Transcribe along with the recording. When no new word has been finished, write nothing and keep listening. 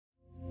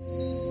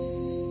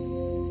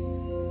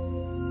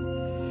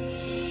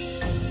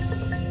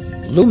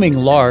Looming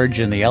large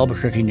in the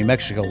Albuquerque, New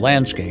Mexico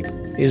landscape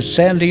is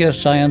Sandia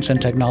Science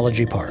and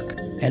Technology Park,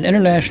 an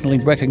internationally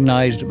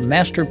recognized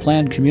master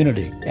plan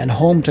community and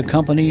home to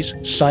companies,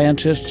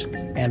 scientists,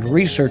 and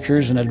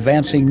researchers in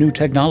advancing new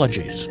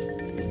technologies.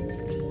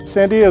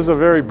 Sandia is a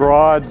very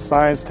broad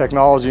science,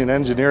 technology, and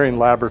engineering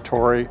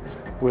laboratory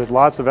with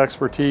lots of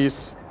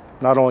expertise,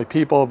 not only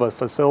people, but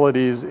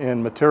facilities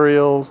in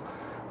materials,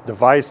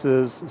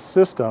 devices,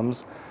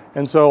 systems.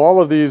 And so all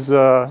of these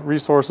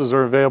resources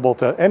are available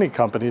to any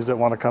companies that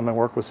want to come and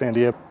work with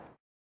Sandia.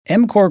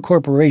 EMCORE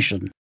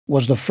Corporation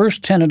was the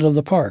first tenant of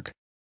the park,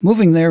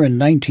 moving there in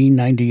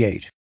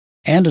 1998,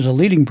 and is a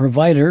leading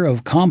provider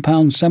of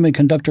compound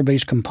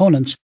semiconductor-based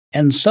components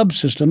and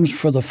subsystems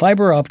for the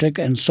fiber optic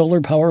and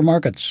solar power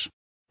markets.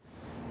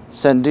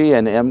 Sandia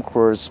and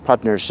EMCORE's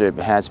partnership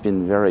has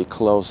been very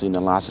close in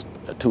the last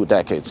 2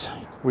 decades.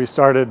 We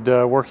started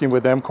working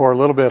with EMCORE a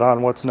little bit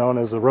on what's known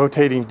as a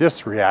rotating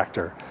disk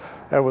reactor.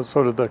 That was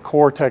sort of the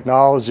core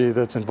technology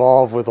that's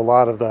involved with a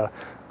lot of the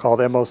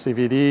called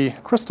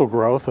MOCVD crystal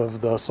growth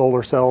of the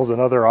solar cells and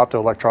other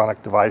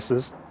optoelectronic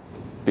devices.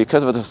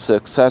 Because of the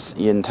success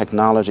in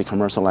technology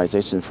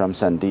commercialization from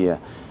Sandia,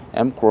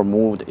 EMCORE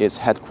moved its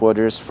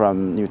headquarters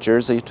from New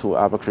Jersey to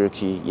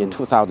Albuquerque in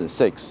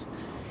 2006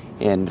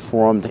 and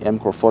formed the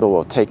EMCORE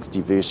Photovoltaics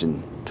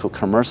division to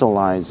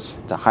commercialize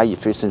the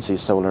high-efficiency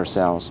solar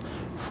cells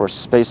for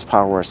space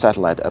power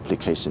satellite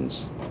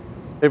applications.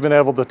 They've been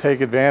able to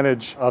take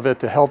advantage of it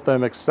to help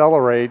them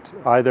accelerate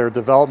either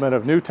development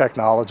of new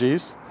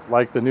technologies,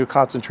 like the new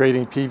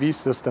concentrating PV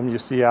system you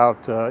see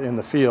out in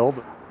the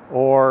field,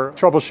 or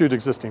troubleshoot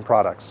existing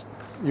products.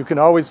 You can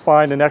always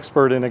find an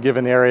expert in a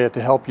given area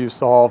to help you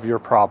solve your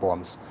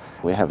problems.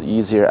 We have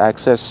easier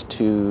access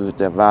to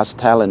the vast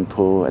talent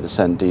pool at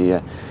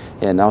Sandia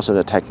and also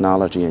the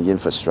technology and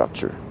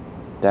infrastructure.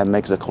 That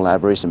makes the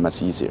collaboration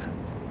much easier.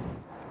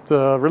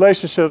 The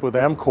relationship with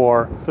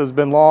EMCORE has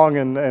been long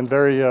and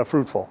very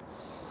fruitful.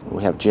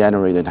 We have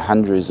generated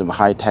hundreds of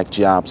high-tech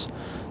jobs,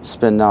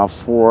 spin off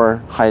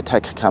 4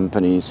 high-tech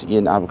companies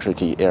in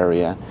Albuquerque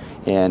area,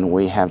 and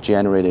we have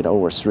generated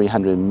over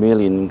 300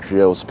 million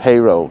gross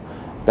payroll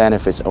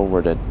benefits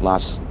over the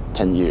last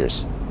 10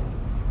 years.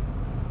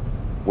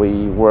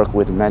 We work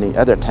with many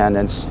other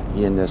tenants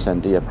in the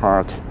Sandia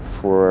Park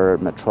for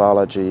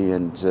metrology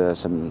and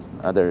some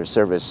other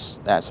service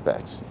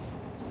aspects.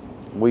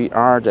 We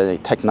are the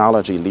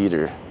technology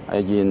leader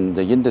in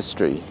the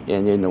industry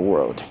and in the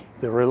world.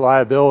 The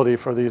reliability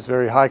for these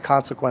very high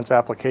consequence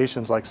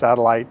applications like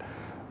satellite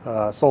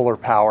solar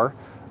power,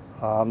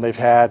 they've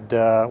had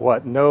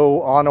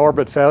no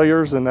on-orbit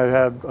failures, and they've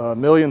had 1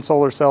 million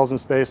solar cells in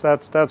space.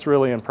 That's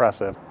really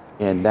impressive.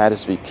 And that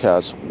is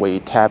because we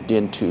tapped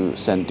into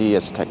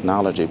Sandia's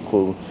technology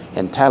pool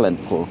and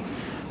talent pool,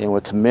 and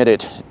we're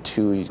committed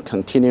to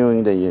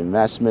continuing the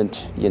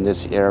investment in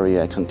this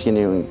area,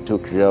 continuing to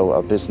grow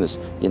our business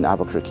in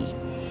Albuquerque.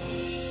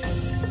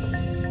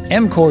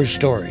 EMCORE's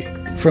story,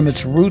 from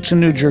its roots in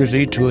New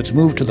Jersey to its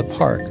move to the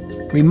park,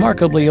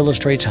 remarkably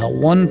illustrates how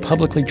one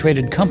publicly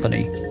traded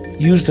company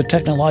used the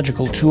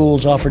technological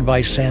tools offered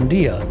by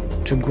Sandia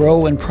to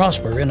grow and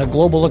prosper in a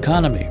global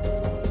economy.